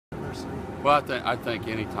Well, I think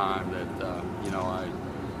any time that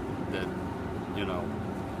that you know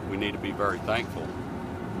we need to be very thankful,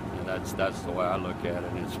 and that's the way I look at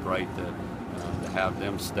it. And it's great to have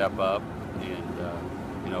them step up and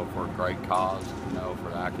for a great cause, for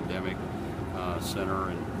the academic center,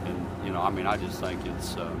 and I mean I just think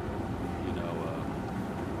it's you know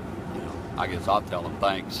I guess I'll tell them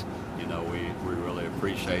thanks. We really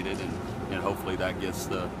appreciate it, and hopefully that gets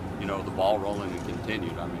the ball rolling and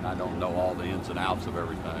continued. I mean, I don't know all the ins and outs of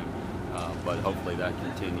everything, but hopefully that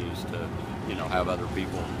continues to have other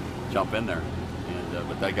people jump in there. And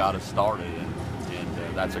but they got us started,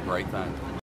 and that's a great thing.